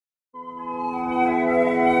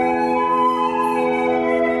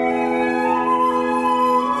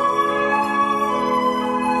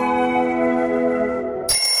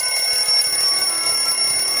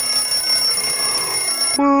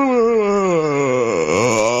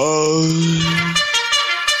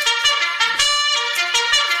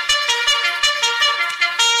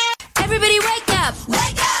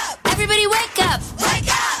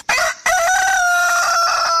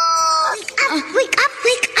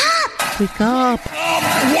Wake up. Wake up!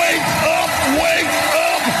 Wake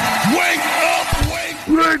up! Wake up!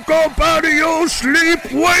 Wake up out of your sleep.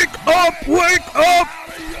 Wake up! Wake up!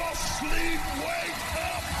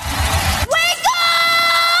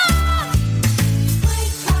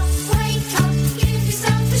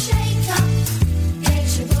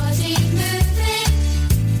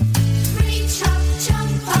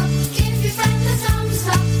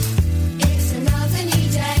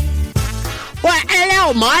 Well,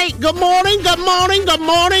 hello, mate. Good morning, good morning, good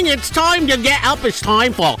morning. It's time to get up. It's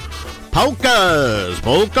time for polkas.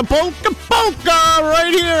 Polka, polka, polka.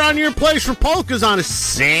 Right here on your place for polkas on a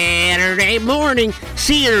Saturday morning.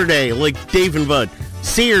 Saturday, like Dave and Bud.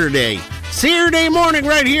 Saturday morning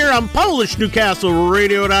right here on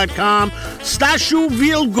PolishNewcastleRadio.com. Stasiu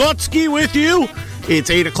Wielgocki with you.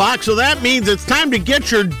 It's 8 o'clock, so that means it's time to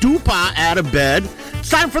get your dupa out of bed. It's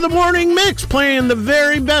time for the morning mix, playing the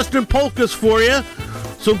very best of polkas for you.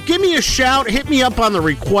 So give me a shout. Hit me up on the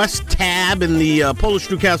request tab in the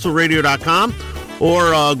PolishNewcastleRadio.com,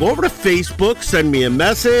 or go over to Facebook. Send me a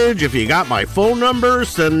message. If you got my phone number,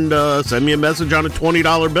 send me a message on a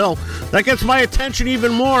 $20 bill. That gets my attention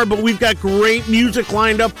even more. But we've got great music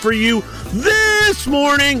lined up for you this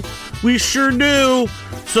morning. We sure do.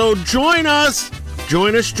 So join us.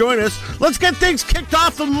 Join us. Let's get things kicked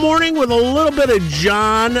off the morning with a little bit of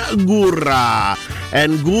John Gura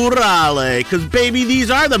and Gurale. Because, baby, these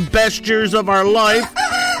are the best years of our life.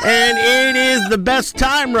 And it is the best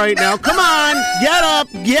time right now. Come on, get up,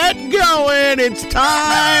 get going. It's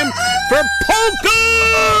time for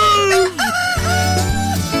polkas!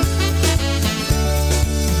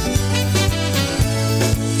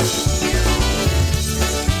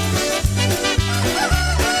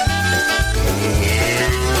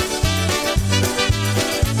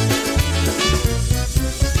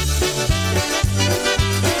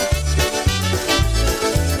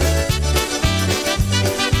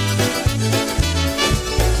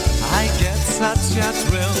 Such a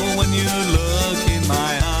thrill when you look in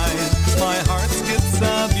my eyes. My heart skips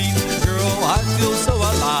a beat, girl, I feel so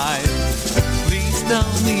alive. Please tell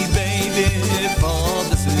me, baby, if all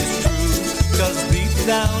this is true. 'Cause deep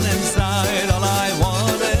down inside, all I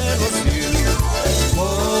wanted was you.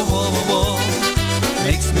 Whoa, whoa, whoa, whoa,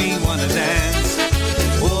 makes me wanna dance.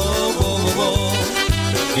 Whoa, whoa, whoa, whoa,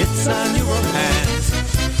 it's a new romance.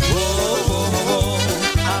 Whoa, whoa, whoa, whoa,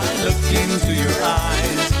 I look into your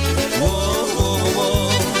eyes. Whoa,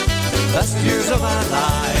 best years of our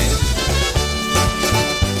lives.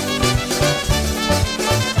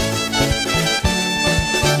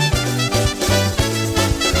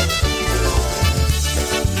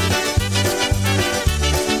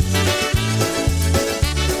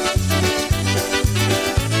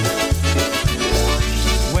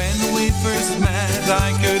 When we first met,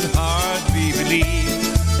 I could hardly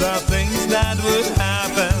believe the things that would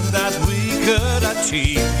happen, that we could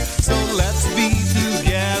achieve. So let's be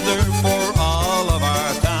together for all of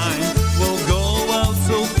our time. We'll go out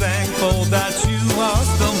so thankful that you are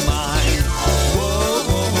still mine. Whoa,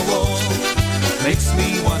 whoa, whoa, whoa, makes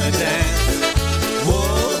me wanna dance.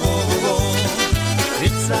 Whoa, whoa, whoa, whoa,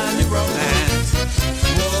 it's a new romance.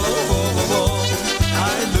 Whoa, whoa, whoa, whoa,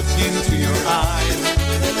 I look into your eyes.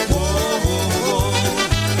 Whoa, whoa, whoa,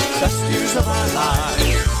 best years of our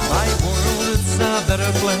lives. My world is a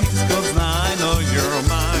better place 'cause I know you're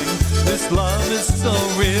mine. This love is so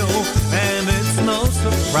real, and it's no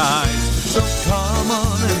surprise. So come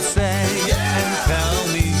on and say, and tell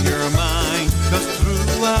me you're mine. 'Cause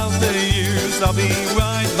throughout the years, I'll be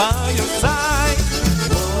right by your side.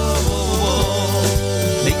 Whoa, whoa, whoa,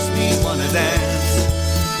 makes me wanna dance.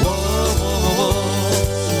 Whoa, whoa, whoa,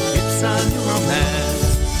 it's a new romance.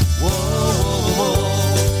 Whoa, whoa, whoa,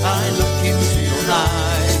 I look into your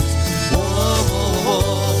eyes. Whoa, whoa,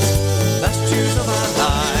 whoa, best years of our lives.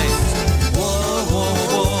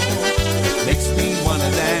 Makes me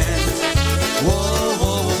wanna dance. Whoa,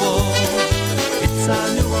 whoa, whoa, it's a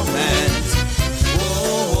new romance.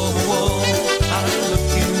 Whoa, whoa, whoa, I look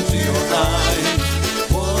into your eyes.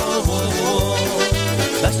 Whoa, whoa, whoa,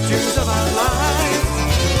 best years of our lives.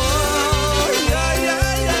 Whoa, yeah,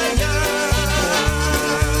 yeah, yeah, yeah.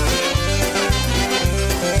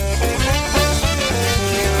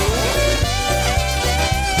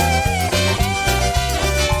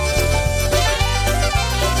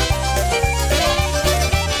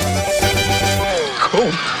 Oh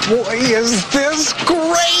boy, is this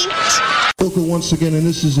great! Polka once again, and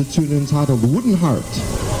this is a tune entitled Wooden Heart.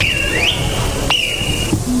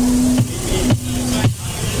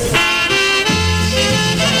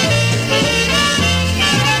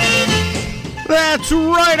 That's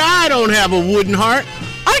right, I don't have a wooden heart.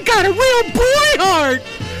 I got a real boy heart.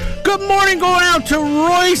 Good morning going out to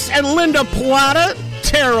Royce and Linda Plata,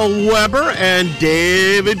 Tara Weber, and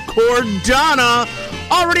David Cordana.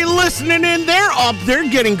 Already listening in. They're up. They're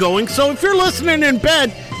getting going. So if you're listening in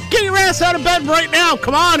bed, get your ass out of bed right now.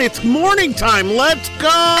 Come on, it's morning time. Let's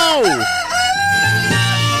go.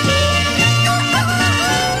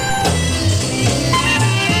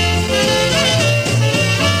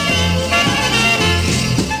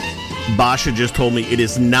 Basha just told me it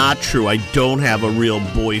is not true. I don't have a real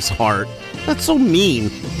boy's heart. That's so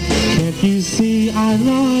mean. If you see I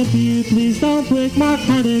love you, please don't break my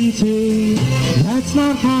heart in two. That's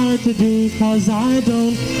not hard to do, 'cause I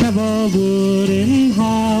don't have a wooden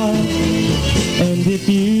heart. And if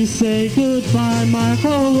you say goodbye, my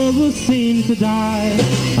whole world will seem to die.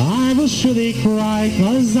 I will surely cry,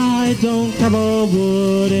 'cause I don't have a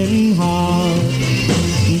wooden heart.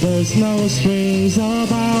 There's no strings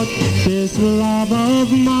about this love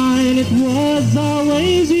of mine. It was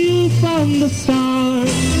always you from the start.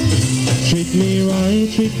 Treat me right,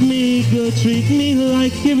 treat me good, treat me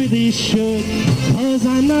like you really should. 'Cause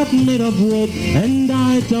I'm not made of wood, and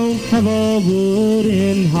I don't have a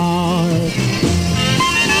wooden heart.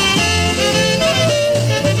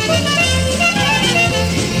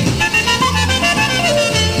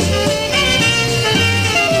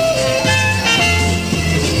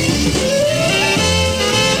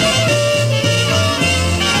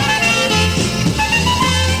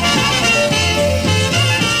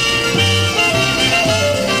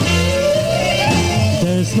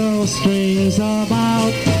 No strings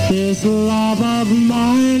about this love of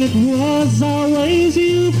mine. It was always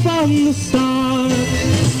you from the start.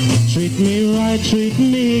 Treat me right, treat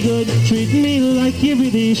me good, treat me like you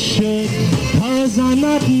really should. 'Cause I'm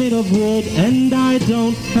not made of wood, and I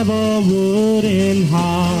don't have a wooden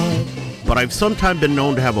heart. But I've sometimes been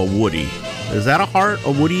known to have a woody. Is that a heart?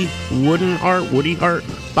 A woody, wooden heart, woody heart?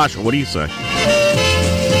 Basha, what do you say?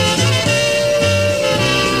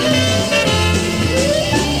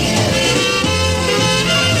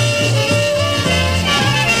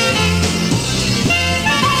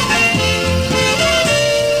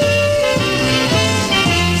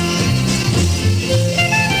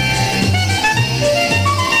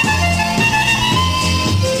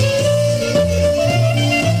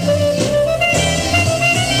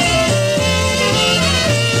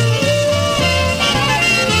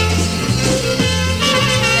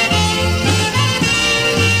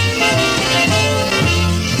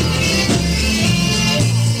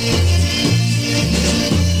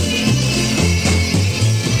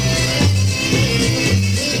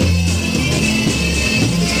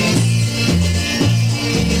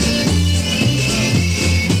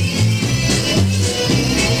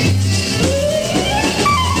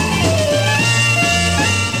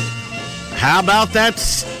 How about that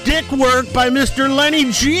stick work by Mr.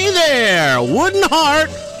 Lenny G there? Wooden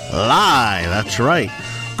Heart, lie. That's right.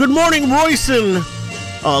 Good morning, Royce and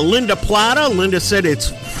Linda Plata. Linda said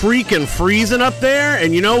it's freaking freezing up there,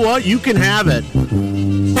 and you know what? You can have it.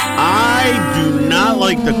 I do not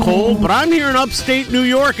like the cold, but I'm here in upstate New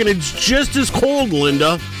York, and it's just as cold,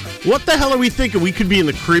 Linda. What the hell are we thinking? We could be in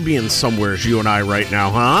the Caribbean somewhere, you and I, right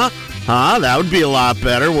now, huh? Huh? That would be a lot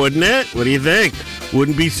better, wouldn't it? What do you think?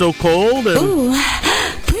 Wouldn't be so cold? And ooh,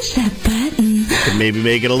 push that button. could maybe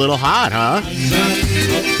make it a little hot, huh?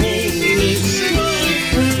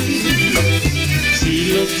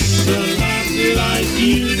 She looks a lot like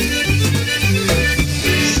you.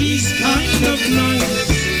 She's kind of nice,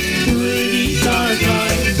 pretty dark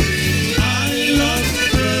eyes. I love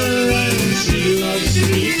her and she loves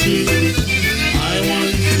me too. I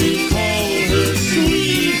want to call her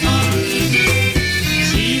sweetheart.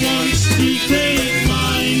 She wants to take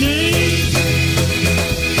my name.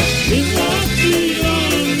 It won't be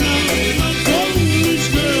long now. I told this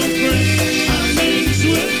girlfriend our names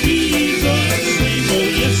will be the same. Oh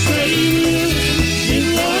yes they will. It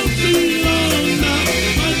won't be long now.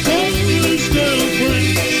 I told this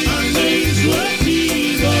girlfriend our names will be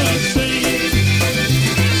the same.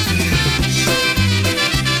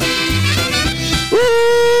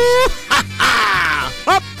 Ooh, ha ha!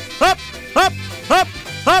 Up, up, up, up,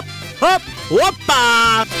 up, up, whoopa!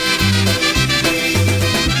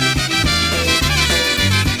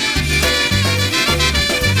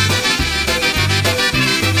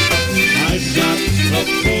 I've got a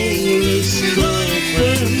Polish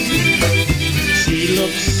girlfriend. She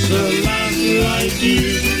looks a lot like you.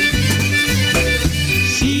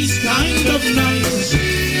 She's kind of nice,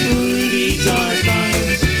 pretty dark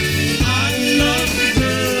eyes. I love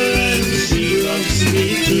her and she loves me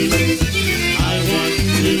too. I want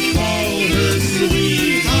to call her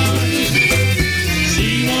sweetheart. She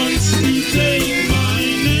wants to take my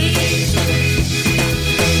name.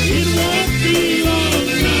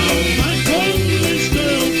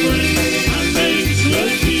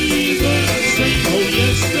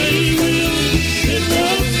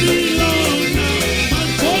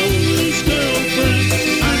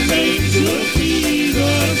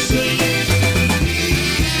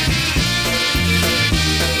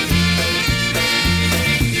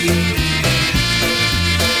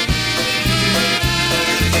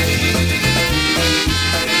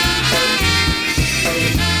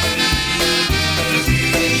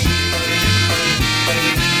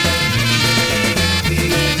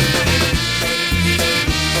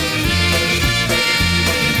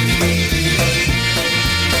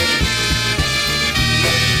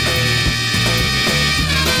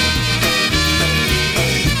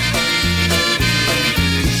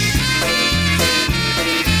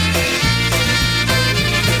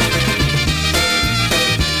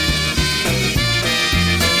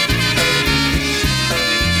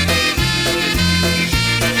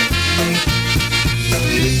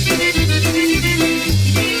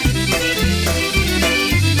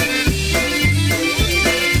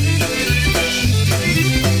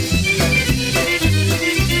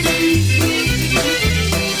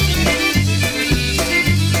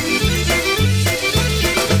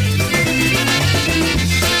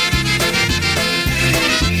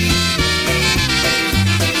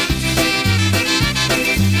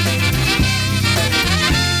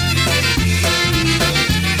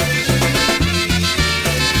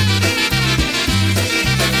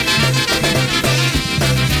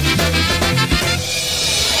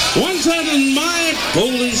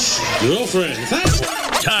 girlfriend.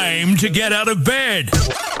 Time to get out of bed.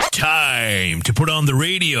 Time to put on the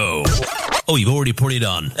radio. Oh, you've already put it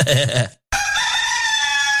on.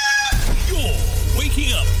 You're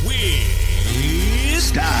waking up with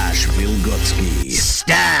Stash Vilgutsky.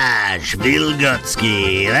 Stash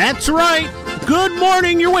Vilgutsky. That's right. Good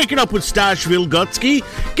morning. You're waking up with Stash Vilgutsky.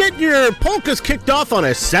 Get your polkas kicked off on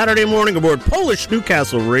a Saturday morning aboard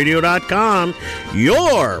PolishNewcastleRadio.com,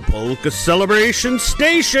 your polka celebration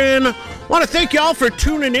station. Want to thank you all for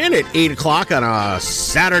tuning in at 8 o'clock on a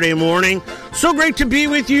Saturday morning. So great to be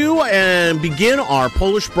with you and begin our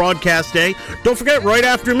Polish broadcast day. Don't forget, right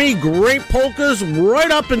after me, great polkas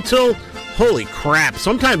right up until, holy crap,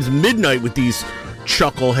 sometimes midnight with these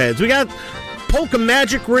chuckleheads. We got Polka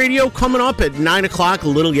Magic Radio coming up at 9 o'clock,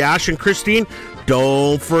 Little Yash and Christine.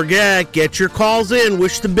 Don't forget, get your calls in.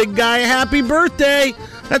 Wish the big guy a happy birthday.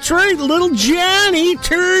 That's right, little Johnny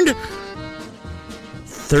turned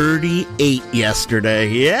 38 yesterday.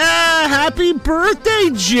 Yeah, happy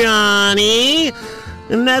birthday, Johnny.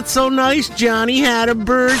 And that's so nice. Johnny had a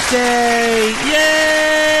birthday.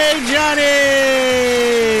 Yay, Johnny.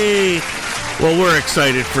 Well, we're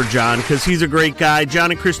excited for John because he's a great guy.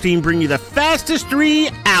 John and Christine bring you the fastest 3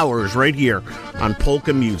 hours right here on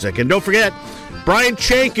Polka Music. And don't forget, Brian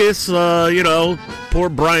Chankis, poor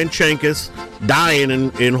Brian Chankis, dying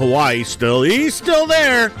in Hawaii still. He's still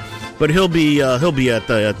there. But he'll be at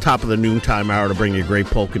the top of the noontime hour to bring you great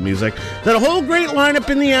polka music. Then a whole great lineup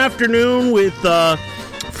in the afternoon with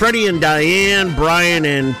Freddie and Diane, Brian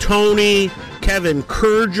and Tony, Kevin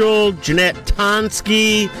Kurgel, Jeanette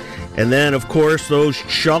Tonsky, and then, of course, those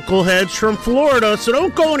chuckleheads from Florida. So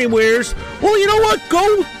don't go anywheres. Well, you know what?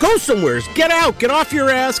 Go somewheres. Get out. Get off your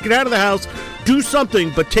ass. Get out of the house. Do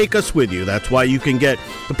something, but take us with you. That's why you can get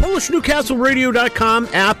the PolishNewcastleRadio.com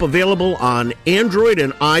app available on Android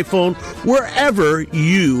and iPhone, wherever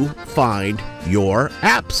you find your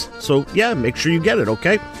apps. So, yeah, make sure you get it,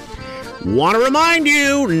 okay? Want to remind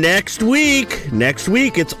you, next week,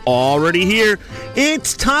 it's already here.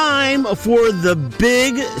 It's time for the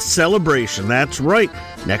big celebration. That's right.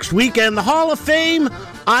 Next weekend, the Hall of Fame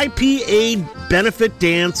IPA benefit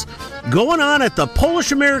dance going on at the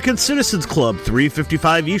Polish American Citizens Club,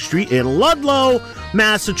 355 East Street in Ludlow,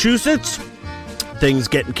 Massachusetts. Things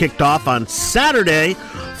getting kicked off on Saturday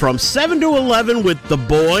from 7 to 11 with the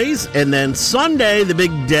boys, and then Sunday, the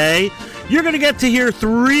big day, you're going to get to hear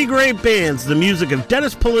 3 great bands, the music of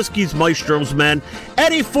Dennis Polisky's Maestro's Men,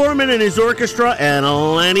 Eddie Foreman and his orchestra, and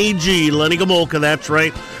Lenny Gomolka, that's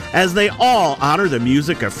right, as they all honor the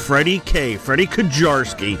music of Freddie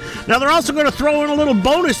Kajarski. Now, they're also going to throw in a little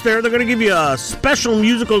bonus there. They're going to give you a special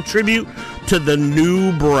musical tribute to the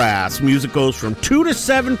New Brass. Music goes from 2 to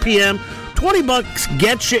 7 p.m., $20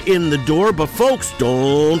 gets you in the door, but folks,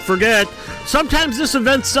 don't forget, sometimes this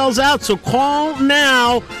event sells out, so call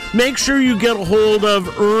now. Make sure you get a hold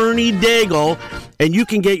of Ernie Daigle, and you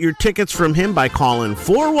can get your tickets from him by calling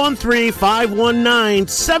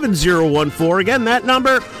 413-519-7014. Again, that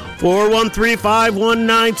number,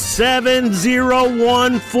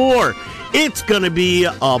 413-519-7014. It's going to be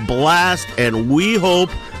a blast, and we hope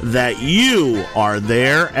that you are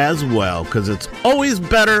there as well, because it's always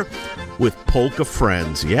better with polka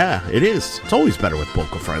friends. Yeah, it is. It's always better with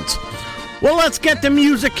polka friends. Well, let's get the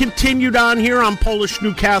music continued on here on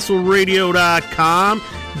PolishNewcastleRadio.com.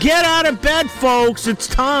 Get out of bed, folks. It's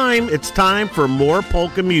time. It's time for more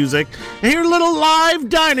polka music. And here are little live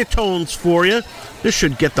Dynatones for you. This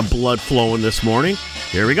should get the blood flowing this morning.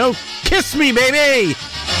 Here we go. Kiss me, baby.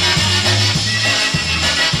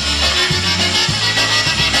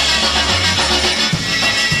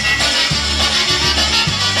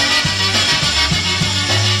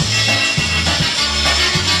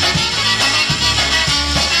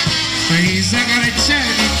 I zegarek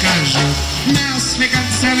dziennikarzu miał swe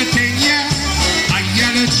kancelaryjnie, a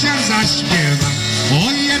ja do cię zaśpiewam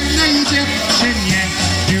o jednej dziewczynie.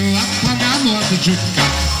 Była pana młodziutka,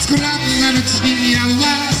 skromna nocnie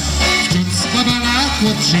miała, wciąż babala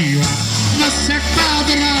chłodziła, nosek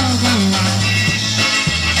padrowała.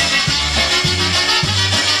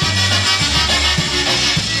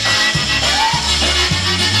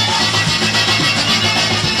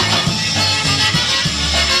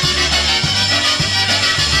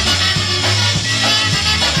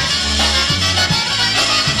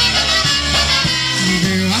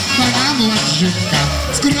 Młodziutka,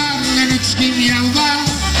 skromne nocki miała,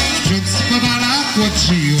 wciąż powala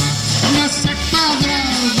chłodziła, nosek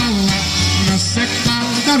padrowała, nosek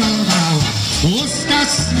padrowała.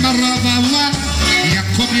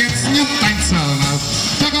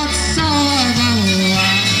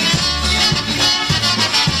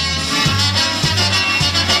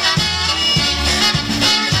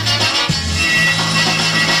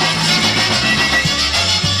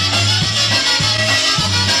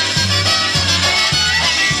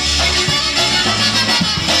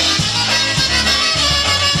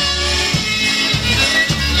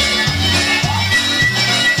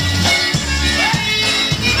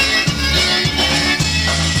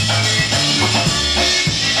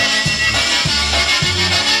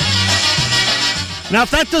 Now,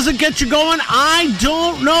 if that doesn't get you going, I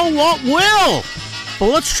don't know what will.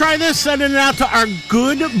 But let's try this, sending it out to our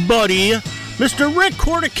good buddy, Mr. Rick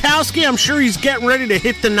Kortikowski. I'm sure he's getting ready to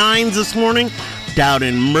hit the nines this morning down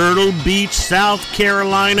in Myrtle Beach, South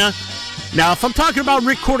Carolina. Now, if I'm talking about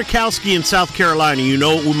Rick Kortikowski in South Carolina, you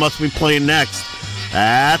know what we must be playing next.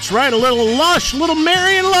 That's right, a little Lush, little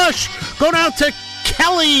Marion Lush. Go down to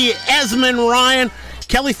Kelly Esmond Ryan.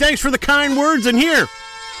 Kelly, thanks for the kind words, and here,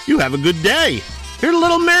 you have a good day. Here's a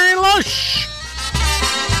little Marion Lush.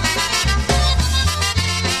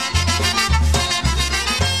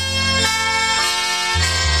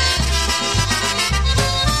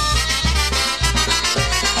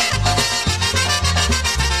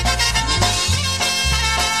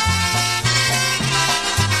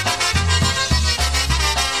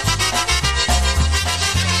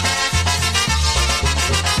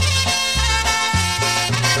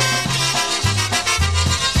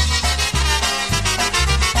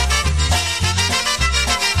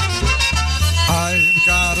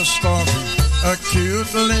 A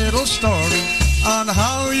cute little story on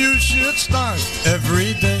how you should start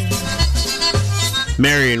every day.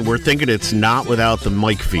 Marion, we're thinking it's not without the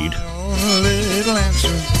mic feed. My own little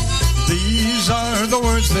answer. These are the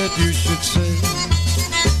words that you should say.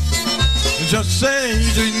 Just say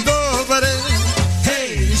dzień dobry.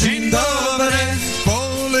 Hey, dzień dobry.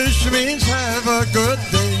 Polish means have a good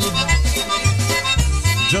day.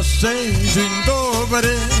 Just say dzień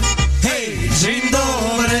dobry. Hey, dzień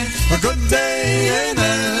dobry. A good day in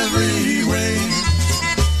every way.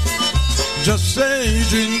 Just say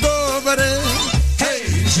dzień dobry.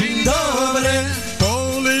 Hey, dzień dobry.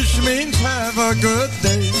 Polish means have a good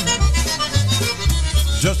day.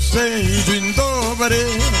 Just say dzień dobry.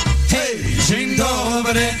 Hey, dzień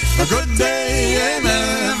dobry. A good day in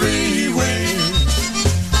every way.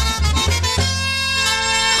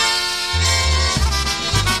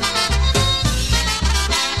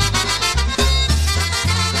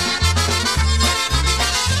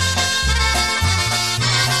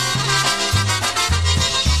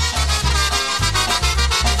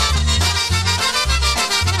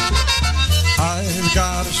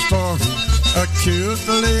 Got a story, a cute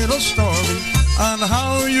little story on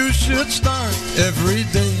how you should start every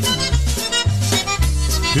day.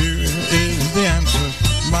 Here is the answer,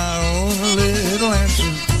 my own little answer.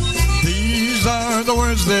 These are the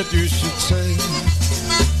words that you should say.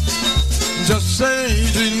 Just say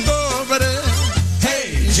dzień dobry.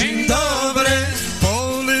 Hey, dzień dobry.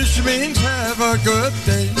 Polish means have a good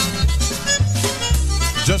day.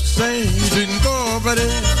 Just say dzień dobry.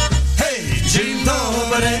 Hey, dzień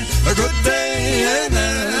dobry, a good day in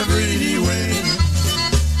every way.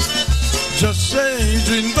 Just say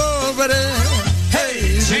dzień dobry.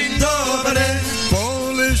 Hey, dzień dobry.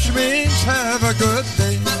 Polish means have a good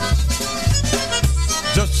day.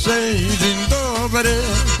 Just say dzień dobry.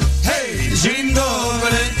 Hey, dzień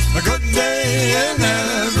dobry, a good day in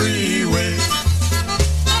every way.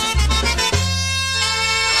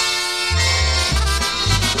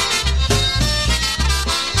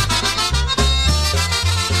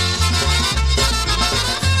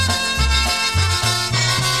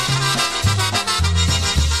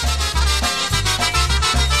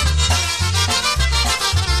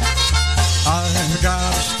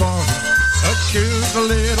 A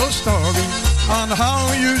little story on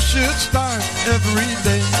how you should start every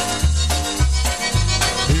day.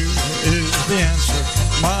 Here is the answer,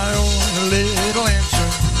 my own little answer.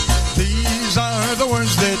 These are the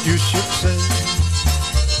words that you should say.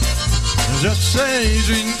 Just say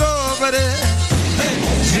dzień dobry. Hey,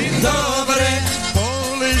 dzień dobry.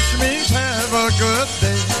 Polish means have a good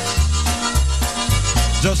day.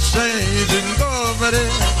 Just say dzień dobry.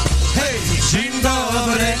 Hey, dzień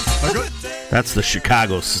dobry. A good day. That's the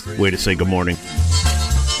Chicago way to say good morning.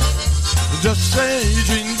 Just say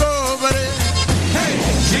dzień dobry. Hey,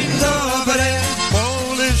 dzień dobry.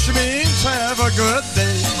 Polish means have a good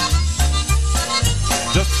day.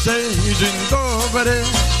 Just say dzień dobry.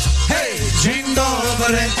 Hey, dzień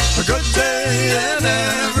dobry. A good day in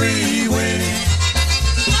every way.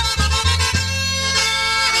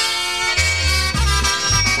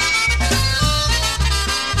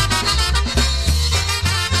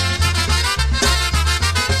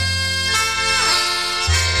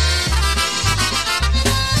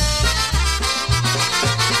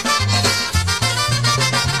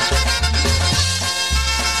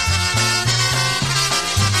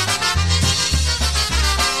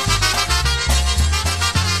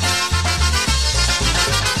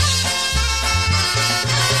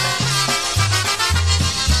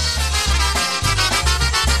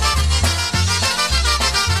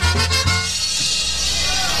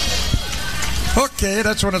 Okay,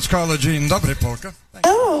 that's when it's called a Dzień Dobry polka.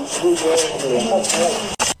 Oh.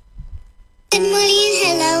 Good morning,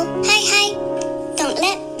 hello, hi, hi. Don't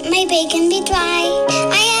let my bacon be dry. Ay,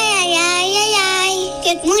 ay, ay, ay, ay, ay.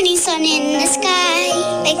 Good morning, sun in the sky.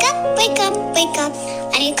 Wake up, wake up, wake up.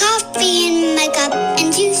 I need coffee in my cup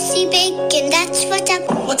and juicy bacon, that's what's up.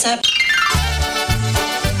 What's up?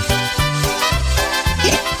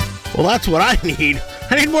 Well, that's what I need.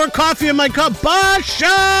 I need more coffee in my cup.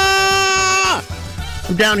 Basha!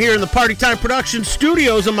 I'm down here in the Party Time Production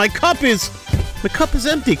Studios, and my cup is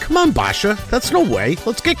empty. Come on, Basha. That's no way.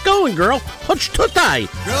 Let's get going, girl. Hutch tutai.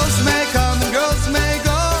 Girls may come and girls may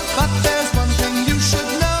go, but there's one thing you should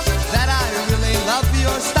know, that I really love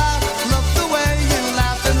your style. Love the way you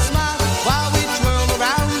laugh and smile while we twirl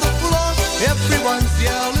around the floor. Everyone's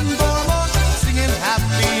yelling for more, singing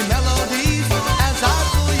happy melodies as I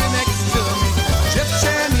pull you next to me.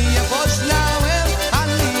 Dziewczę mi poznałem,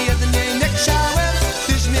 ani jednej nie chciałem.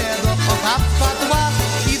 Tyś mnie do oka wpadła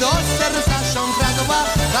i do serca się kradła.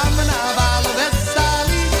 Tam na balu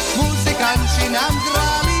weseli muzykanci nam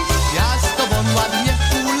grali. Ja z tobą ładnie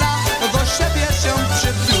hula, do siebie się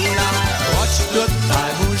przytula. Chodź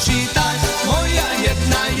tutaj, musi dać, moja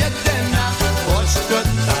jedna, jedyna. Chodź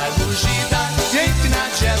tutaj, musi dać, piękna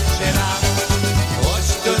dziewczyna. Chodź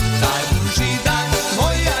tutaj, musi dać,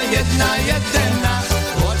 moja jedna, jedyna.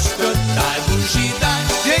 Chodź tutaj, musi dać,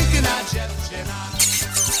 piękna dziewczyna.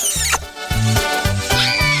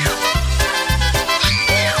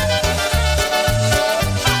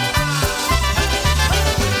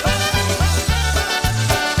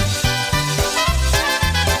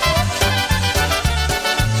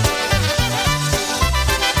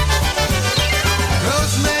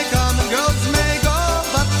 Girls may come and girls may go,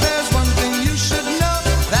 but there's one thing you should know,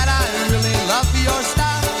 that I really love your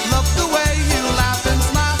style. Love the way you laugh and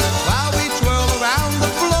smile while we twirl around the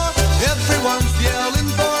floor. Everyone's yelling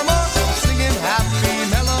for more, singing happy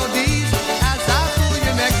melodies as I pull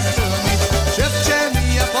you next to me. Dziewczę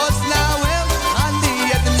mi poznałem, ani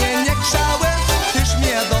jednej nie chciałem. Tyś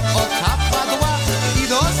mnie do oka wpadła i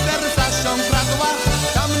do serca się kradła.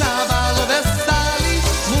 Tam na balu weseli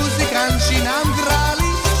muzykanci nam grali.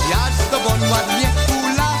 Ja z tobą ładnie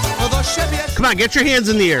hula, do siebie. Come on, get your hands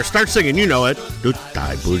in the air. Start singing. You know it.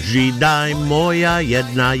 Tutaj, buzi, daj, moja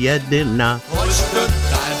jedna, jedyna. Chodź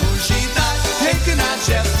tutaj, musi dać, piękna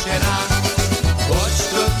dziewczyna. Chodź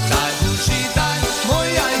tutaj, musi dać,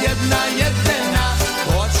 moja jedna, jedyna.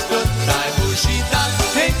 Chodź tutaj, musi dać,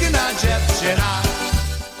 piękna dziewczyna.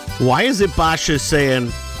 Why is it Basha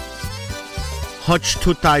saying, Hutch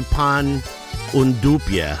tutai pan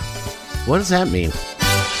undupia? What does that mean?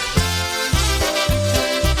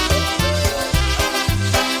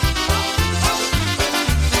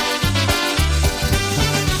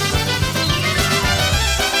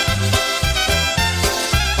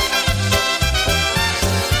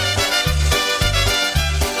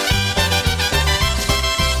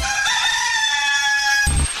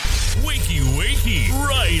 Wakey, wakey,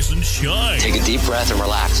 rise and shine. Take a deep breath and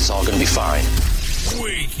relax. It's all going to be fine.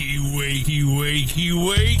 Wakey, wakey, wakey,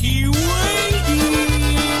 wakey, wakey.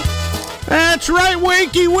 That's right,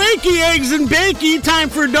 wakey, wakey, eggs and bakey. Time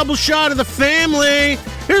for a double shot of the family.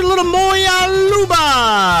 Here's a little Moya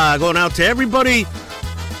Luba. Going out to everybody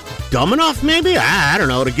dumb enough, maybe? I don't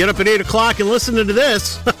know, to get up at 8 o'clock and listen to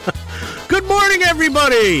this. Good morning,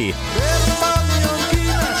 everybody.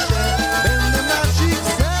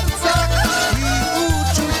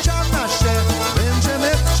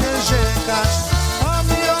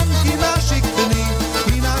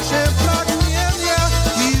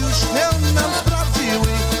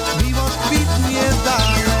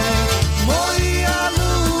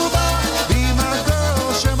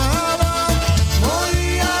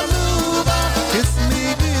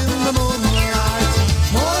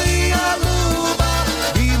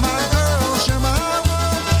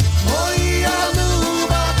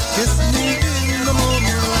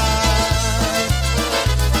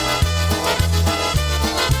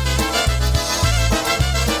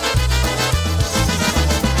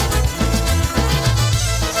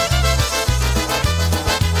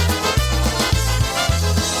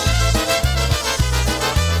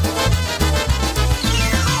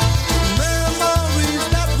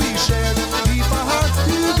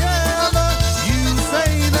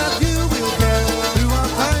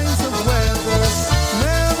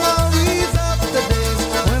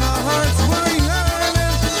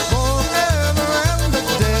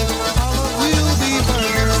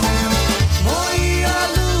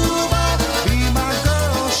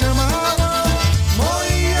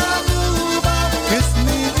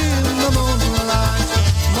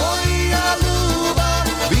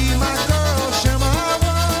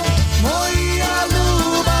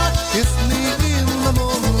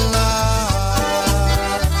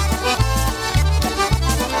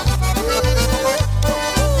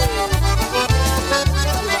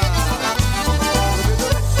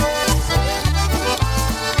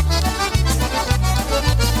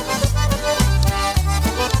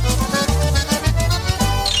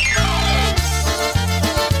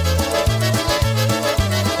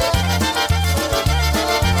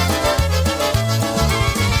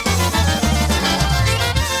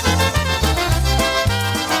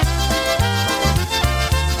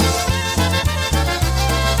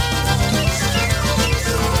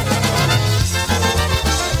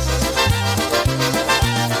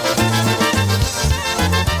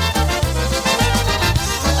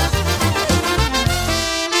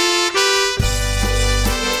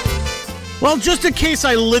 Well, just in case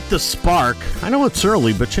I lit the spark, I know it's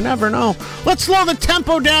early, but you never know. Let's slow the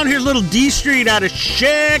tempo down. Here's little D Street out of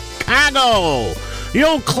Chicago. The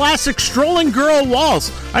old classic Strolling Girl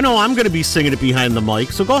Waltz. I know I'm going to be singing it behind the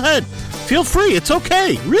mic, so go ahead. Feel free. It's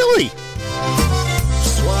okay. Really.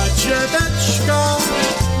 Sładzieweczka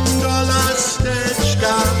do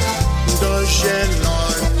lasteczka, do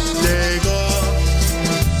zielonego,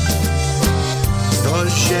 do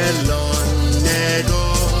zielonego,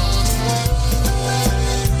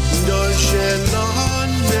 do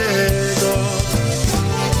zielonego.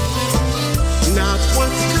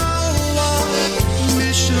 Napłytkała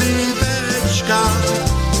myśliweczka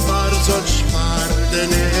bardzo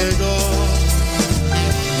czwartego,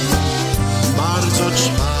 bardzo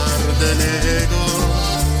czwartego,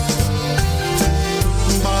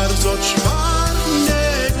 bardzo czwartego.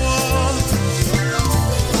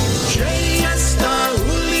 Gdzie jest ta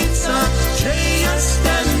ulica, gdzie jest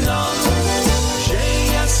ten dom, gdzie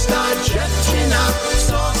jest ta dziewczyna,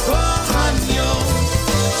 co kocham ją?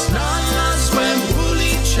 Znalazłem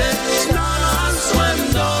ulicę, znalazłem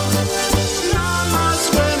dom,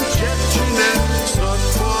 znalazłem dziewczynę, co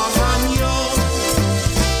kocham ją.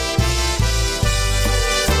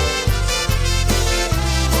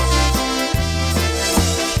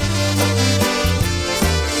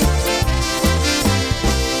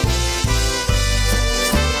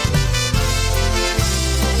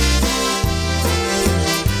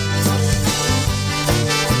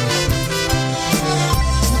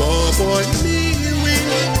 Mój miły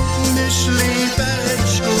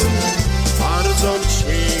myśliweczku, bardzo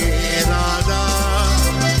ci rada,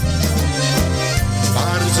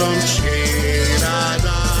 bardzo ci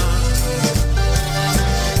rada,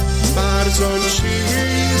 bardzo ci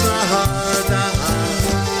rada.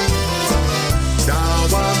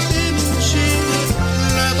 Dałabym ci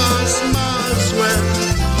chleba z masłem,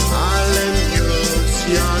 ale już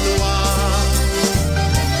zjadła,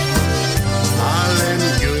 ale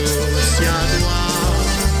już zjadła,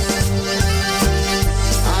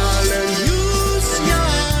 ale już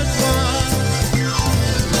zjadła.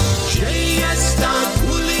 Gdzie jest ta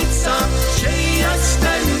ulica, gdzie jest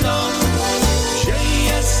ten dom, gdzie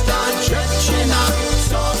jest ta dziewczyna,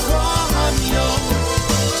 co kocham ją?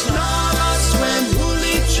 Znalazłem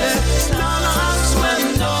ulicę, znalazłem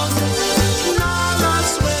dom,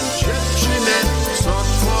 znalazłem dziewczynę, co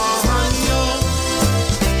kocham ją.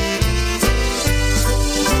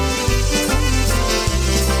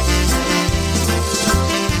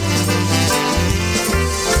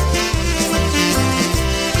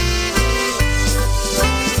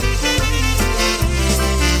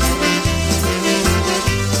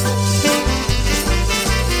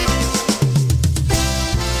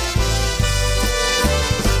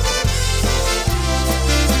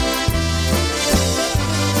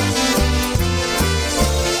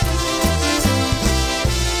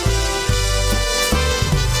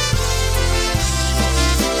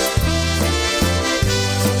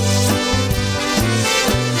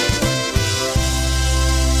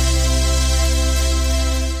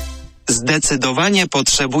 Zdecydowanie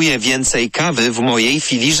potrzebuję więcej kawy w mojej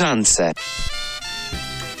filiżance.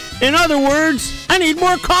 In other words, I need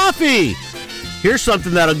more coffee. Here's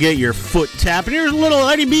something that'll get your foot tapping. Here's a little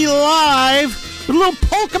Eddie B live with a little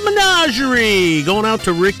polka menagerie going out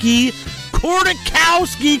to Ricky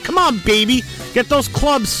Kordakowski. Come on, baby. Get those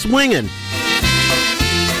clubs swinging.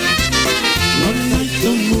 One night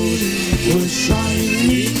the moon was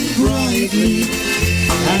shining brightly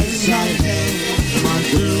as I held my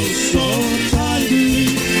girl so tightly.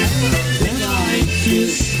 Then I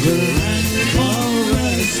kissed her and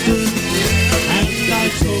caressed her, and I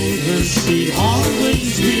told her she'd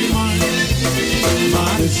always be mine.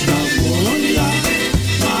 Maryśka moja,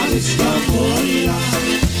 Maryśka moja,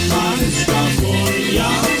 Maryśka moja,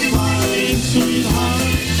 my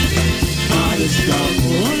sweetheart. Maryśka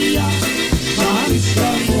moja, Maryśka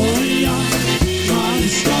moja,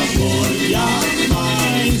 Maryśka moja,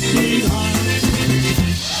 my sweetheart.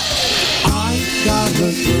 I got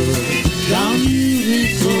a girl down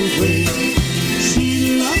Unico way. She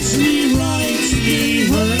loves me, writes me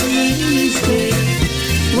her endless day.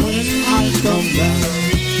 When I come back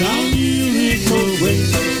down Unico way,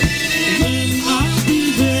 then I'll be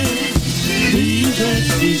there, we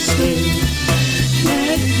stay.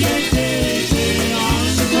 I'm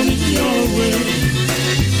coming your way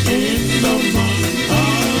in the month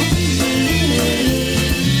of May.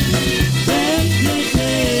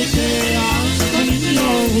 I'm coming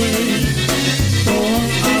your way for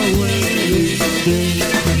our wedding day.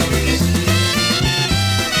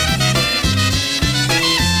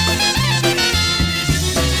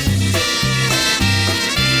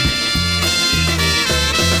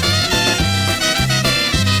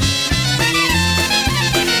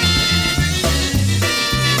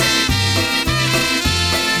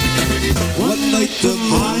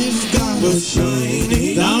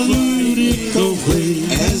 shining down Utica Way.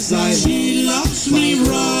 As I she loves me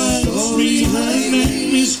right, story her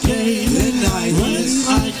name is Kay. Then when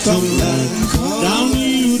I come back down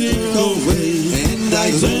Utica Way, and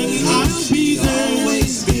I then I'll be there,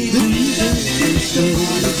 always be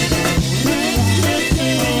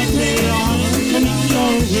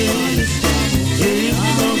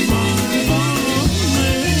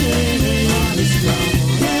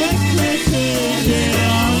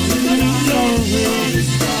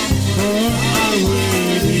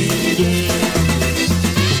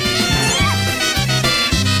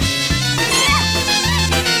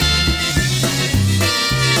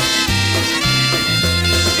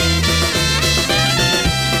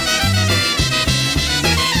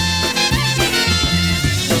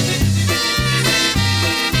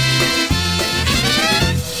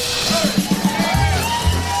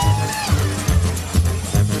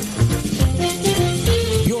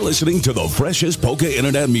listening to the freshest polka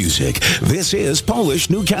internet music. This is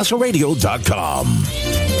PolishNewcastleRadio.com.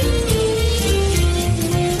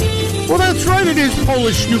 Well, that's right. It is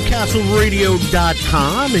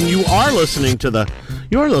PolishNewcastleRadio.com, and you are listening to the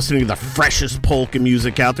freshest polka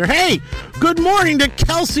music out there. Hey, good morning to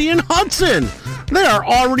Kelsey and Hudson. They are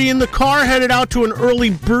already in the car, headed out to an early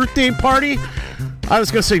birthday party. I was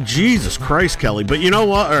going to say, Jesus Christ, Kelly, but you know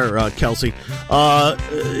what, or Kelsey,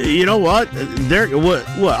 you know what,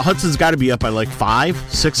 Hudson's got to be up by like 5,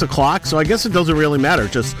 6 o'clock, so I guess it doesn't really matter.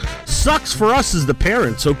 It just sucks for us as the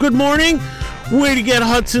parents. So good morning. Way to get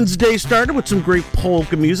Hudson's day started with some great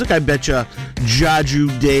polka music. I bet you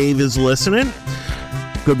Jaju Dave is listening.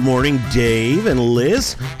 Good morning, Dave and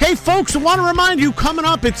Liz. Hey, folks, I want to remind you, coming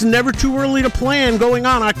up, it's Never Too Early to Plan, going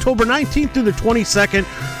on October 19th through the 22nd.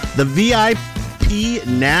 The VIP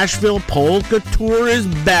Nashville Polka Tour is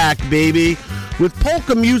back, baby, with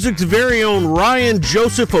polka music's very own Ryan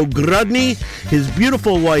Joseph Ogrodny, his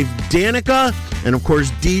beautiful wife Danica, and of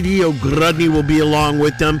course Didi Ogrodny will be along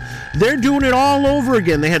with them. They're doing it all over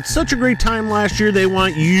again. They had such a great time last year. They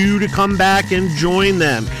want you to come back and join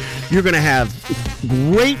them. You're going to have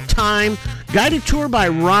great time. Guided tour by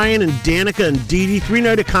Ryan and Danica and Didi.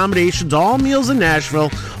 3-night accommodations, all meals in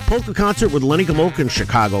Nashville. Polka concert with Lenny Gomulka in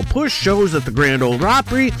Chicago. Push shows at the Grand Ole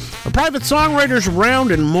Opry. A private songwriters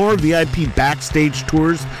round and more. VIP backstage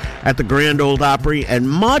tours at the Grand Ole Opry. And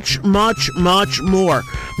much, much, much more.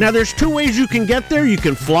 Now, there's 2 ways you can get there. You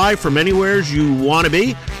can fly from anywhere you want to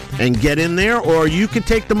be and get in there. Or you can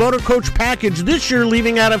take the motor coach package this year,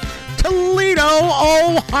 leaving out of Toledo,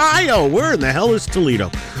 Ohio. Where in the hell is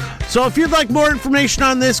Toledo? So if you'd like more information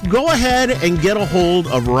on this, go ahead and get a hold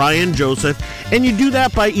of Ryan Joseph. And you do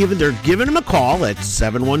that by either giving him a call at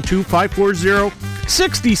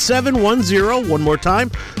 712-540-6710. One more time,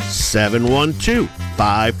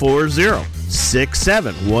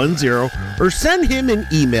 712-540-6710. Or send him an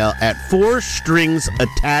email at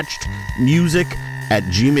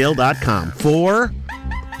 4stringsattachedmusic@gmail.com.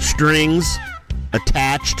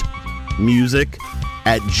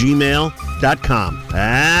 4stringsattachedmusic@gmail.com.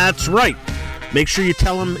 That's right. Make sure you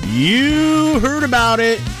tell them you heard about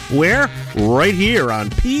it. Where? Right here on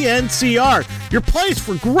PNCR, your place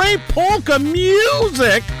for great polka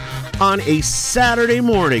music on a Saturday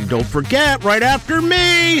morning. Don't forget, right after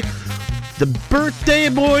me, the birthday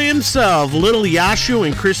boy himself, little Yashu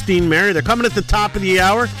and Christine Mary. They're coming at the top of the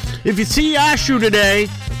hour. If you see Yashu today,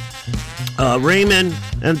 Raymond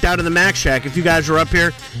and down in the Mac Shack, if you guys are up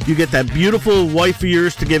here, you get that beautiful wife of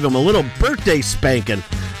yours to give him a little birthday spanking,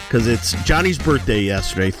 because it's Johnny's birthday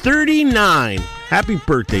yesterday. 39. Happy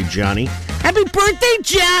birthday, Johnny. Happy birthday,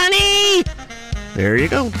 Johnny! There you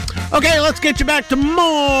go. Okay, let's get you back to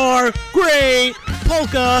more great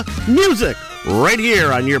polka music right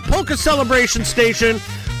here on your polka celebration station.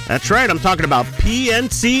 That's right, I'm talking about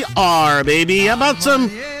PNCR, baby. How about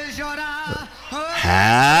some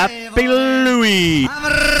Happy Louie?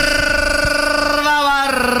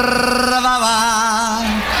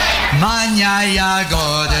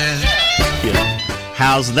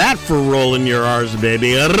 How's that for rolling your R's,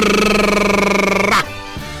 baby?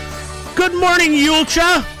 Good morning,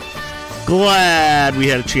 Yulcha. Glad we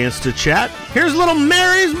had a chance to chat. Here's little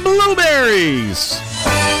Mary's Blueberries.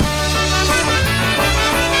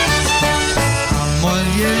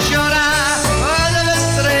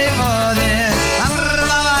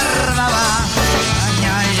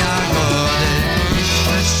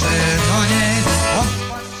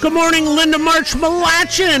 Good morning, Linda March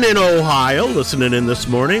Malachin in Ohio, listening in this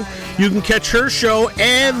morning. You can catch her show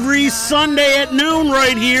every Sunday at noon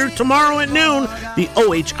right here. Tomorrow at noon, the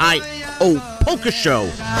OHIO Polka Show.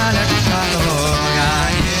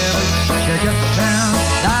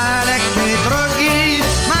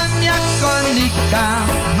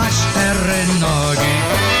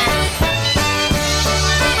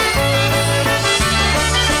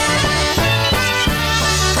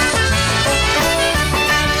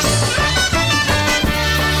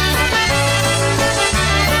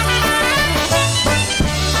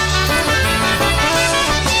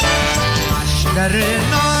 cztery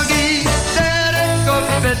nogi, cztery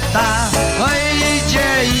kopyta, oj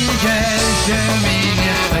idzie, się mi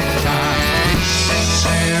nie pyta.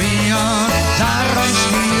 Trzymał ją za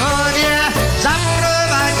rączki obie,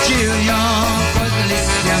 zaprowadził ją pod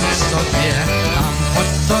lipkiem sobie. Tam pod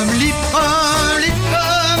tą lipką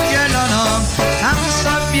zieloną, tam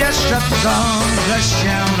sobie szepczą, że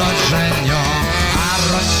się rozżenią. A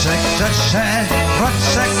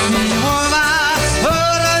roczek miłowa,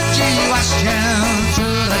 urodziła się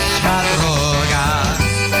córeczka droga.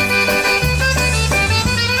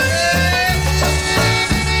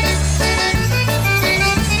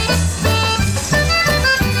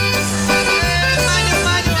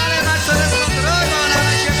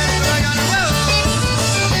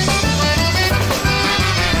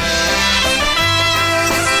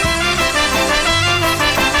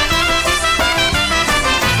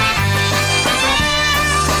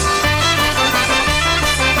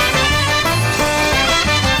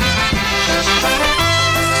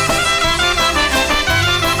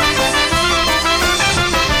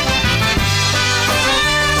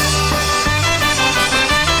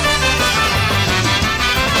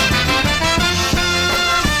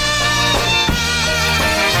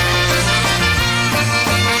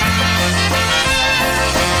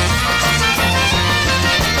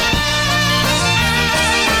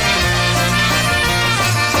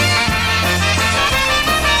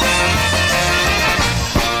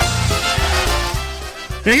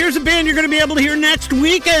 Now, here's a band you're going to be able to hear next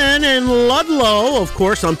weekend in Ludlow. Of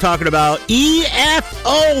course, I'm talking about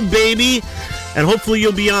EFO, baby. And hopefully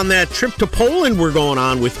you'll be on that trip to Poland we're going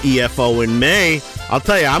on with EFO in May. I'll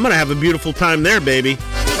tell you, I'm going to have a beautiful time there, baby.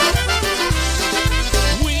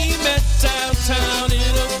 We met downtown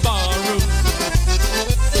in a barroom,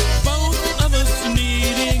 both of us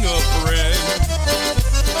needing a friend.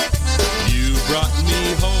 You brought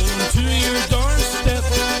me home to your doorstep.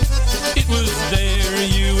 It was there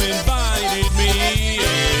you invited me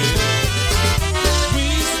in. We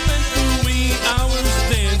spent the wee hours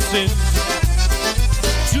dancing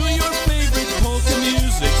to your favorite polka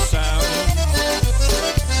music sound.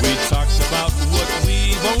 We talked about what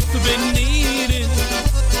we both have been needing,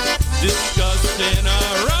 discussing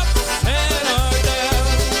our ups and our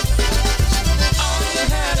downs. I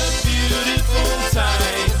had a beautiful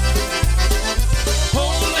time,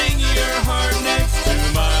 holding your heart next to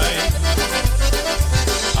mine.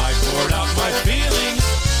 I poured out my feelings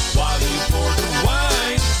while you poured the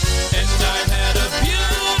wine, and I had a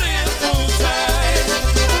beautiful time.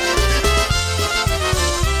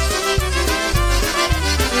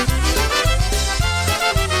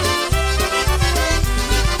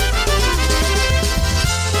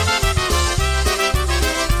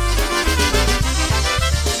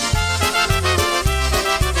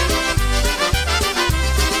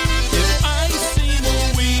 If I seem a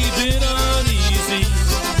wee bit uneasy,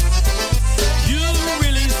 you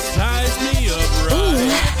really size me up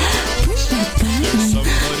right. There's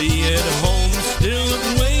somebody at home still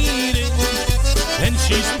waiting, and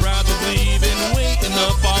she's probably been waiting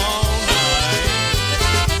up all night.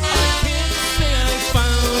 I can't say I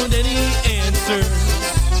found any answers,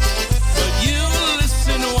 but you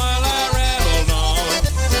listen while I rattle on.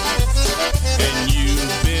 And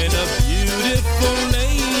you've been a beautiful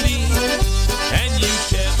lady, and you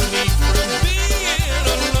kept me from being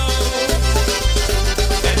alone.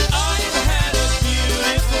 And I've had a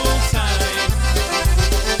beautiful time,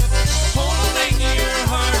 holding your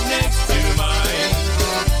heart next to mine.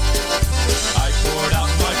 I poured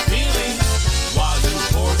out my feelings while you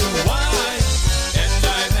poured the wine, and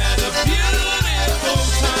I've had a beautiful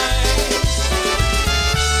time.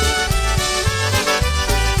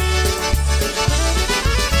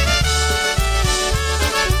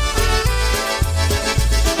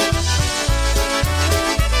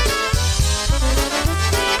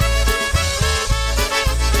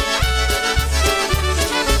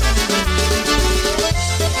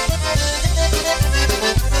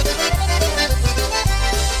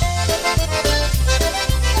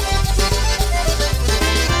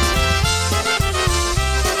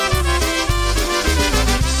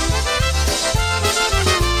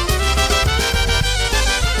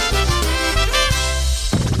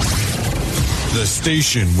 The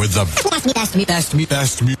station with the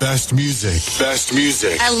best music. Best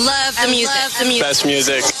music. I love the music. Best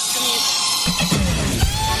music.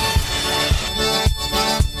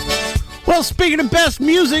 Well, speaking of best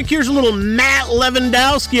music, here's a little Matt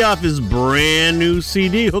Lewandowski off his brand new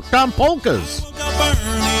CD, Hooked on Polkas.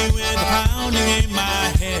 Bernie with a pounding in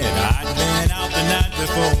my head. I'd been out the night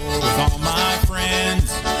before with all my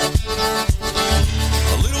friends.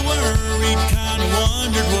 A little worried, kind of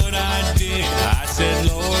wondered what I did. I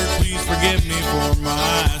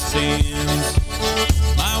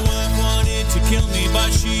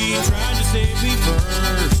tried to save me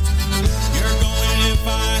first. You're going if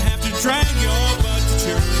I have to drag your butt to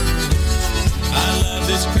church. I love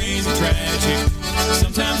this crazy tragic,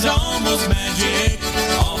 sometimes almost magic,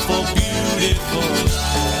 awful beautiful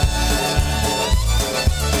life.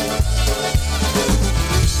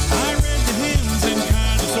 I read the hymns and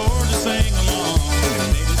kind of sort of sang along, and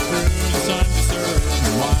made us through the sun to serve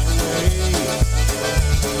and wide awake.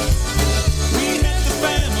 We had the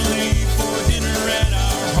family for dinner at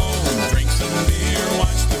our home, drink some beer,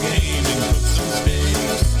 watch the game, and cook some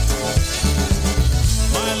steaks.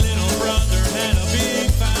 My little brother had a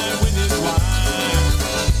big fight with his wife,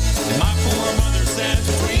 and my poor mother sat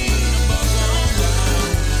between a buck-long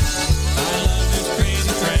line. I love this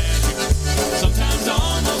crazy tragic, sometimes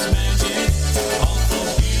almost magic, awful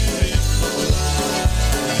beautiful life.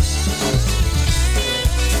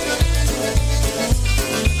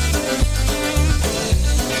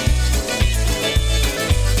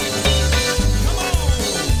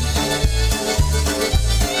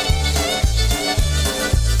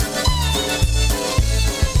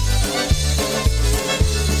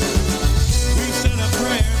 We said a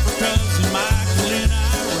prayer for cousin Michael in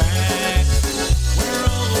Iraq. We're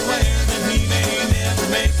all aware that he may never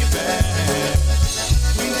make it back.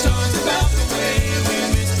 We talked about the way we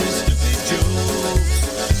missed his stupid jokes,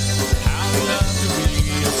 how he loved to be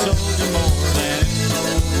a soldier more than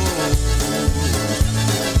most.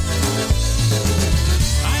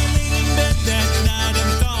 I laid in bed that night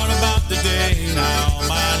and thought about the day. Now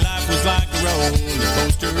my life was like a roller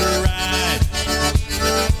coaster ride.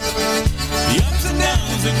 The ups and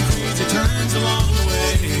downs and crazy turns along the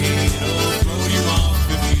way, it'll throw you off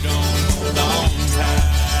if you don't hold on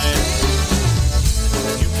tight.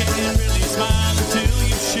 You can't really smile until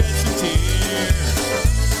you shed some tears.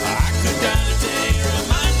 I could die today or I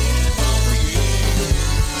might live on for years.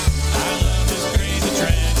 I love this crazy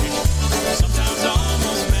tragic, sometimes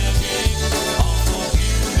almost magic, awful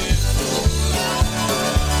beautiful life.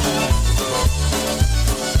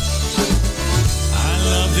 I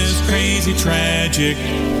love this crazy tragic,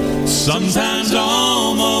 sometimes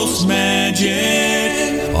almost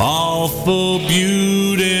magic, awful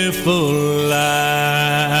beautiful life.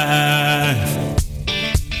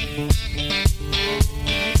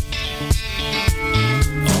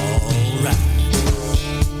 All right.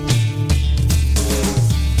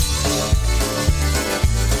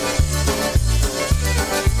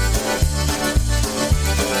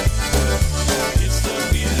 It's the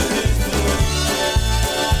beautiful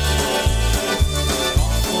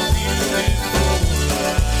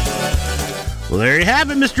Well, there you have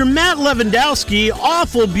it, Mr. Matt Lewandowski,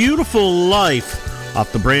 Awful Beautiful Life,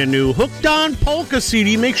 off the brand new Hooked on Polka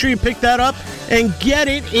CD. Make sure you pick that up and get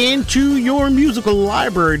it into your musical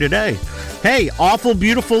library today. Hey, Awful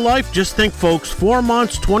Beautiful Life, just think, folks, 4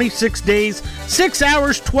 months, 26 days, 6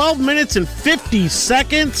 hours, 12 minutes, and 50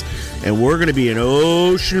 seconds, and we're going to be in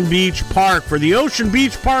Ocean Beach Park for the Ocean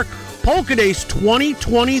Beach Park Polka Days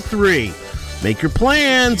 2023. Make your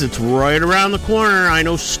plans. It's right around the corner. I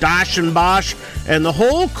know Stosh and Bosch and the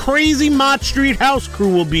whole crazy Mott Street House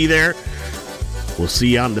crew will be there. We'll see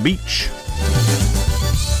you on the beach.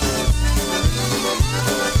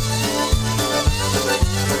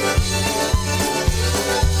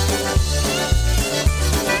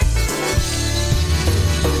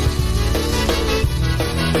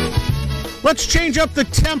 Let's change up the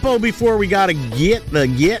tempo before we gotta get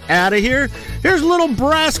out of here. Here's a little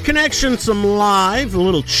Brass Connection, some live, a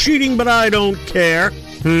little cheating, but I don't care.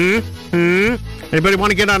 Anybody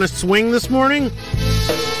want to get on a swing this morning?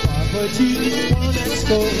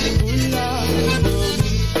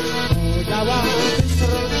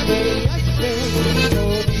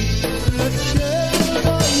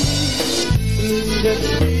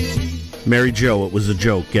 Mary Jo, it was a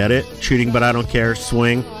joke. Get it? Cheating, but I don't care.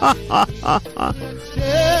 Swing. Ha, ha, ha, ha.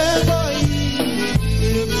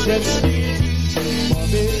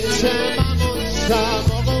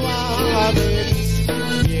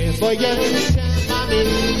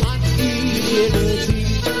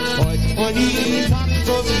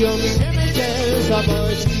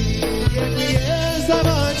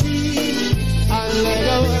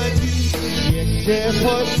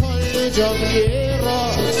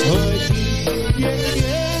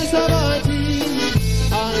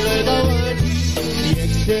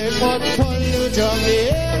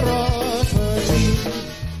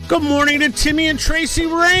 Good morning to Timmy and Tracy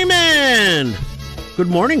Raymond. Good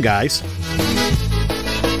morning, guys.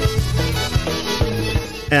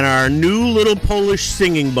 And our new little Polish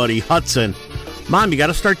singing buddy, Hudson. Mom, you got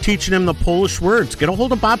to start teaching him the Polish words. Get a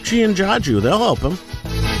hold of Babci and Jaju. They'll help him.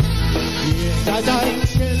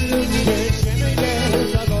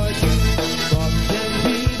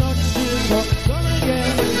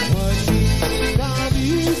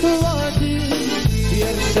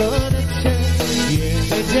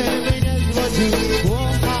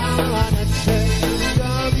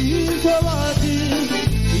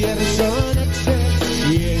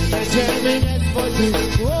 terminate for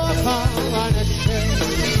to walk on a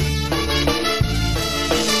train.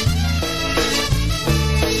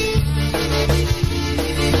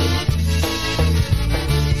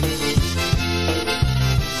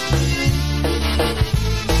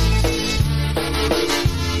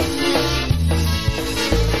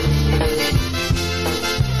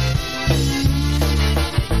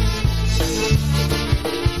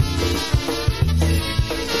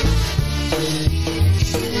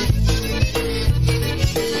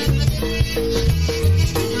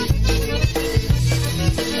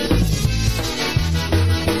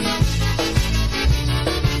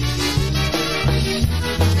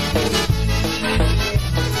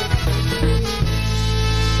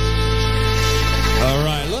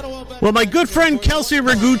 Well, my good friend Kelsey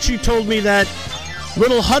Ragucci told me that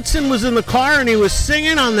little Hudson was in the car and he was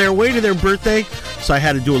singing on their way to their birthday, so I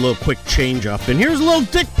had to do a little quick change up. And here's a little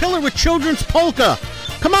Dick Pillar with Children's Polka.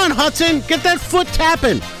 Come on, Hudson, get that foot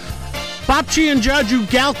tapping. Bobchi and Jaju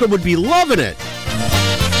Galka would be loving it.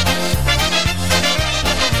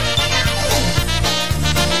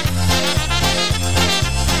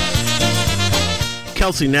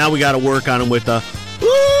 Kelsey, now we got to work on him with a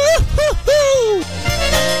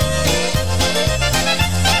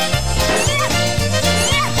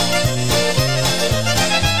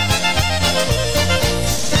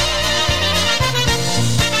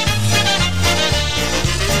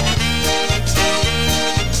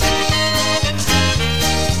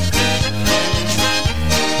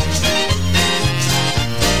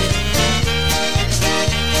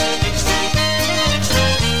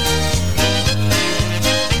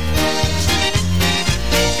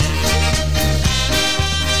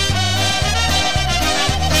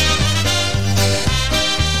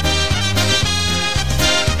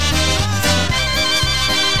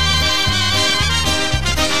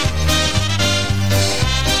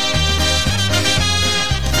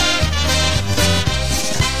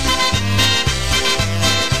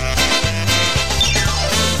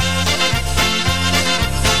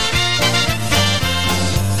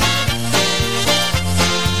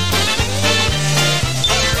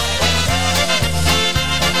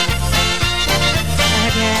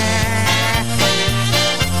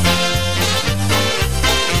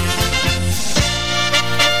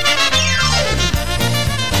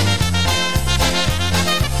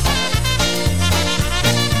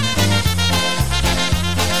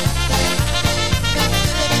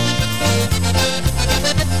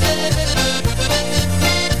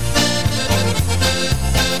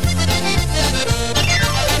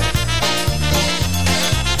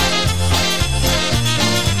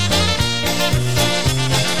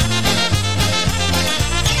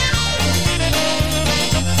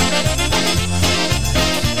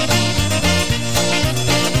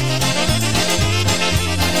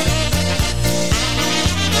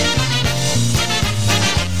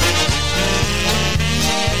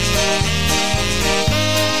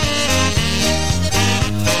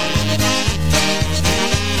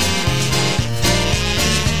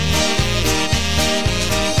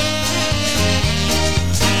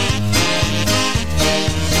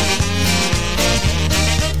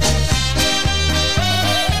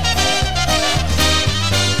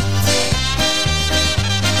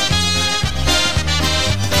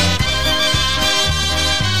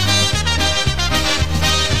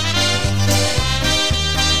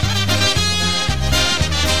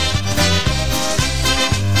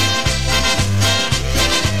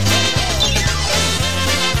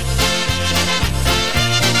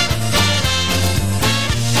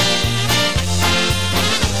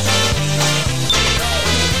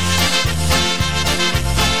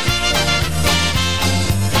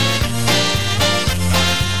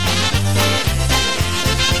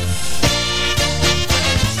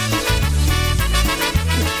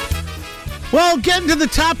getting to the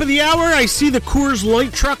top of the hour. I see the Coors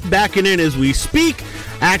Light truck backing in as we speak.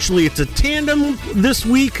 Actually, it's a tandem this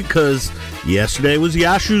week because yesterday was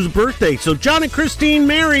Yashu's birthday. So John and Christine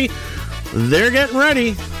Mary, they're getting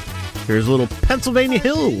ready. Here's a little Pennsylvania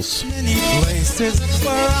Hills. Many places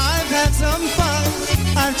where I've had some fun.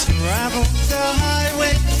 I've traveled the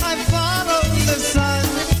highway, I've followed the sun.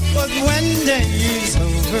 But when day is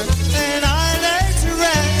over and I lay to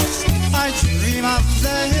rest, I dream of the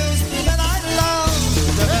hills that I love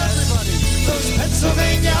the best. Those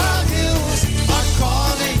Pennsylvania hills are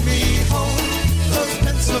calling me home. Those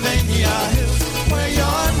Pennsylvania hills where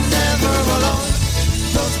you're never alone.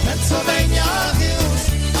 Those Pennsylvania hills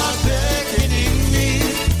are beckoning me.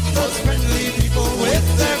 Those friendly people with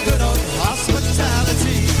their good old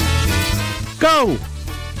hospitality. Go!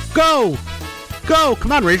 Go! Go!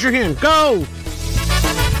 Come on, raise your hand. Go!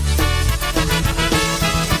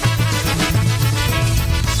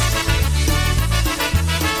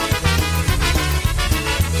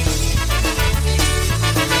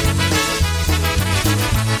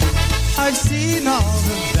 seen all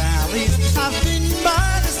the valleys, I've been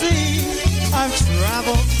by the sea, I've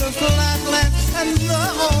traveled the flatlands and the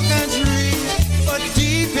whole country. But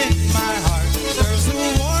deep in my heart, there's a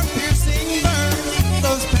warm, piercing burn.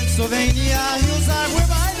 Those Pennsylvania hills are where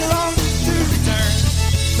I long to return.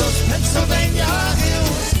 Those Pennsylvania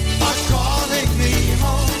hills are calling me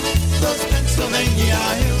home. Those Pennsylvania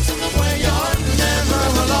hills where you're never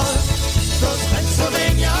alone. Those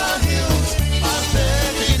Pennsylvania hills are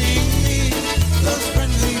beckoning me. Those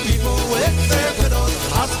friendly people with their good old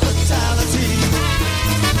hospitality.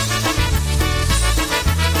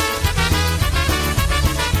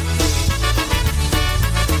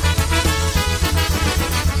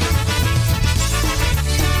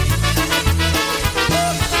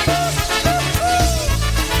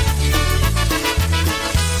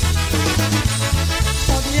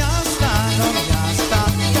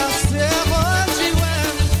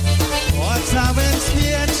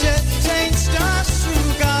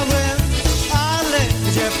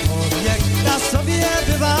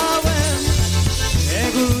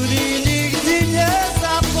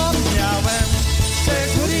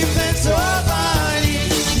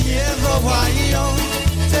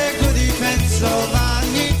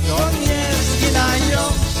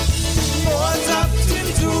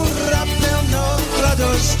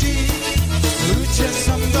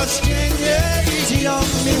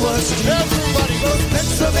 Everybody goes,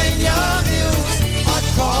 Pennsylvania hills are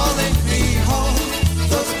calling me home.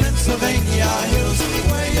 Those Pennsylvania hills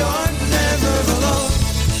where you're never alone.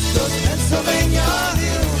 Those Pennsylvania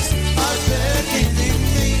hills are beckoning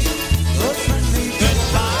me. Those friendly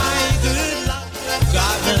goodbye, good luck,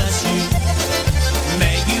 God bless you.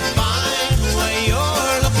 May you find what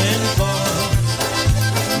you're looking for.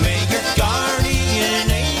 May your guardian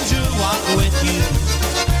angel walk with you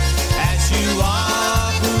as you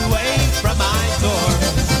walk away from my door.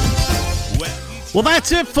 Well,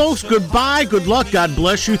 that's it, folks. Goodbye. Good luck. God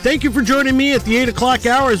bless you. Thank you for joining me at the 8 o'clock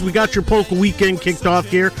hour as we got your polka weekend kicked off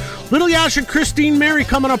here. Little Yasha, Christine, Mary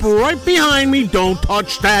coming up right behind me. Don't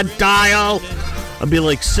touch that dial. I'll be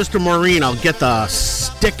like Sister Maureen. I'll get the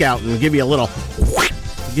stick out and give you a little whack.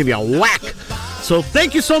 Give you a whack. So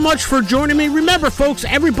thank you so much for joining me. Remember, folks,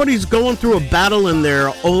 everybody's going through a battle in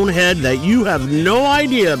their own head that you have no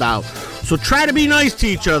idea about. So try to be nice to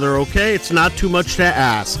each other, okay? It's not too much to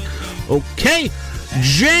ask. Okay?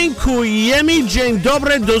 Dziękujemy, dzień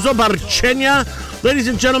dobry, do zobaczenia. Ladies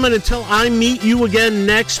and gentlemen, until I meet you again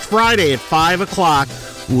next Friday at 5 o'clock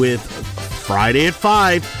with Friday at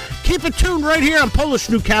 5, keep it tuned right here on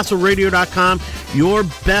PolishNewcastleRadio.com, your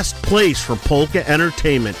best place for polka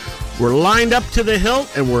entertainment. We're lined up to the hilt,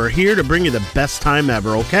 and we're here to bring you the best time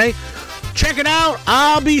ever, okay? Check it out.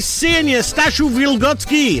 I'll be seeing you. Stasiu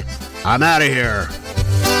Wilgocki. I'm out of here.